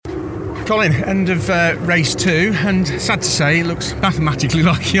Colin, end of race 2, and sad to say, it looks mathematically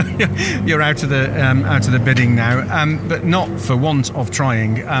like you're out of the bidding now, but not for want of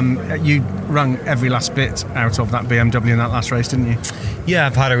trying. You wrung every last bit out of that BMW in that last race, didn't you? Yeah,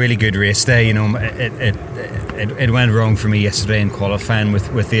 I've had a really good race day. You know, it went wrong for me yesterday in qualifying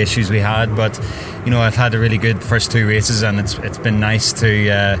with the issues we had, but you know, I've had a really good first 2 races, and it's been nice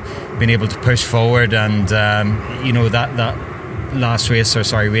to been able to push forward, and you know, that last race,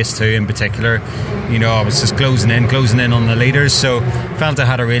 race 2 in particular, you know, I was just closing in on the leaders, so felt I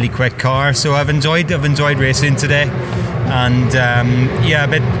had a really quick car, so I've enjoyed racing today, and yeah,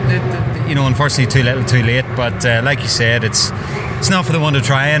 but you know, unfortunately too little too late, but like you said, it's not for the one to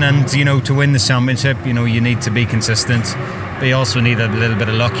try, and you know, to win the championship, you know, you need to be consistent, but you also need a little bit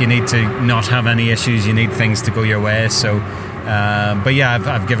of luck. You need to not have any issues, you need things to go your way, so but yeah,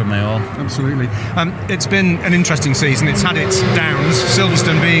 I've given my all. Absolutely. It's been an interesting season. It's had its downs,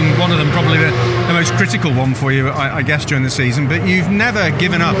 Silverstone being one of them, probably the most critical one for you, I guess, during the season, but you've never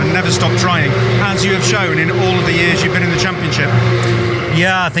given up and never stopped trying, as you have shown in all of the years you've been in the championship.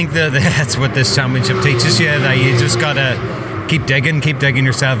 Yeah, I think that's what this championship teaches you, that you just got to keep digging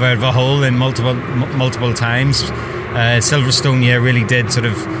yourself out of a hole in multiple times. Silverstone, yeah, really did sort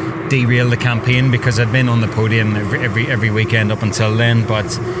of derail the campaign, because I'd been on the podium every weekend up until then, but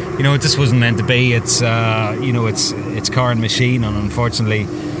you know, it just wasn't meant to be. It's you know, it's car and machine, and unfortunately,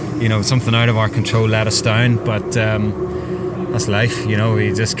 you know, something out of our control let us down, but that's life, you know.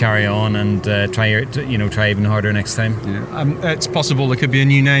 We just carry on and try even harder next time. Yeah. It's possible there could be a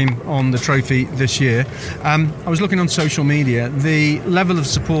new name on the trophy this year. I was looking on social media. The level of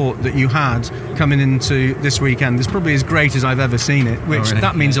support that you had coming into this weekend is probably as great as I've ever seen it, which really?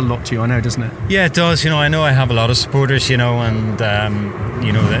 That means a lot to you, I know, doesn't it? Yeah, it does. You know, I know I have a lot of supporters, you know, and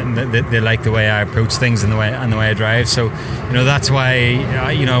you know, they like the way I approach things and the way I drive. So, you know, that's why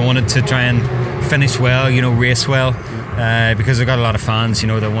you know, I wanted to try and finish well, you know, race well. Because I've got a lot of fans, you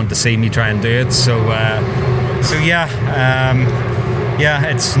know, that want to see me try and do it. So yeah,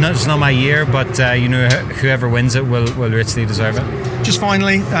 it's not my year, but you know, whoever wins it will richly deserve it. Just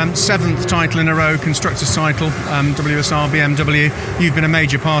finally, 7th title in a row, constructors title, WSR, BMW. You've been a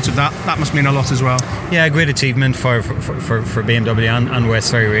major part of that. That must mean a lot as well. Yeah, great achievement for BMW and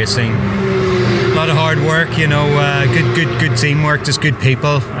West Ferry Racing. A lot of hard work, you know, good teamwork, just good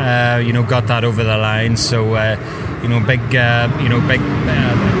people. You know, got that over the line. So you know, big pat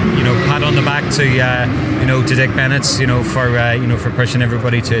on the back to you know, to Dick Bennett, you know, for pushing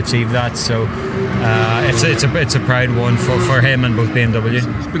everybody to achieve that. So it's a proud one for him and both BMW.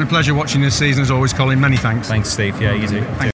 It's been a pleasure watching this season as always, Colin. Many thanks. Thanks, Steve. Yeah, you too.